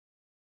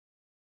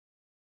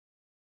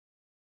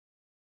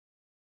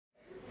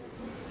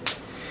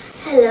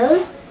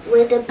Hello,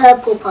 we're the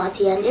Purple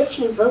Party, and if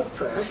you vote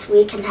for us,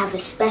 we can have a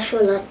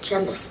special lunch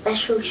and a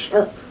special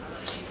show.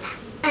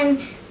 And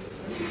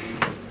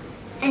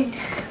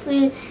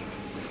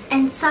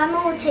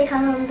Simon will take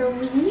us on the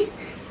Wii's,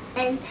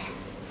 and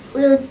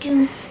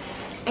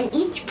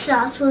each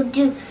class will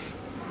do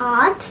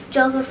art,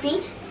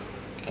 geography,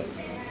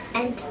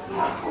 and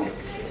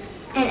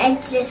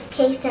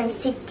education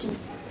city.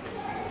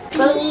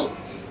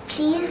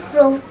 Please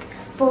vote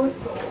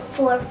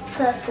for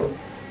Purple.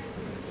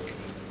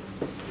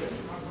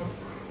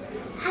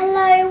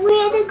 Hello,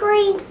 we're the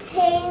green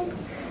team,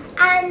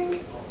 and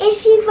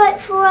if you vote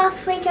for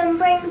us, we can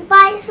bring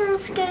bikes and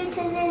scooters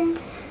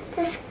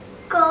into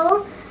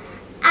school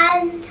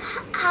and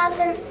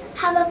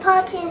have a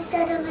party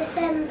instead of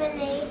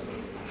assembly.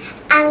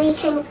 And we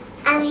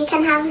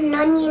can have a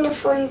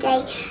non-uniform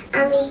day,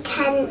 and we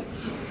can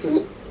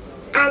eat,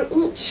 and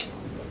each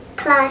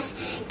class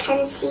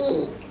can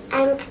see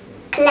and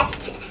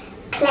collect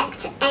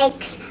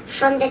eggs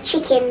from the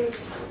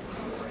chickens.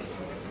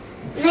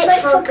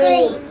 Vote for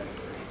green.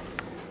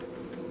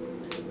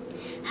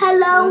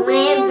 Hello,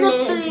 we're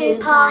the Blue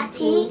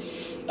Party.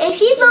 If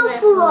you vote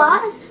for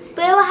us,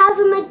 we'll have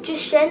a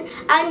magician,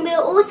 and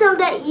we'll also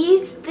let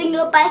you bring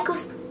your bike or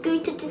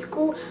scooter to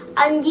school,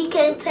 and you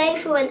can play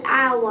for an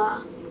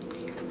hour.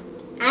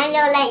 And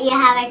we'll let you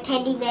have a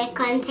teddy bear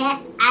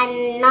contest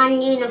and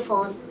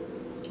non-uniform.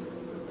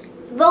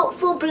 Vote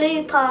for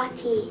Blue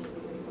Party.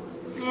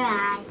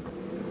 Right.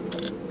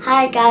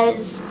 Hi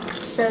guys,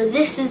 so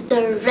this is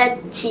the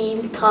red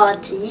team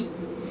party,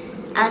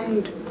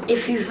 and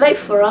if you vote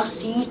for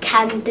us, you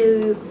can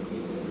do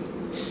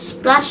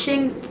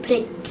splashing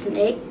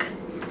picnic,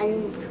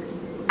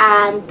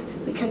 and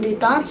we can do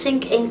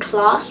dancing in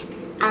class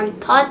and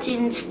party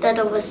instead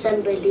of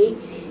assembly,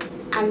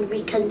 and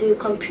we can do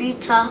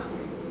computer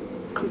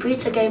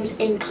games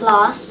in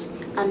class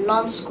and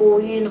non-school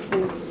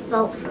uniform.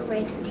 Vote for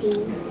red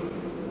team.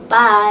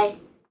 Bye.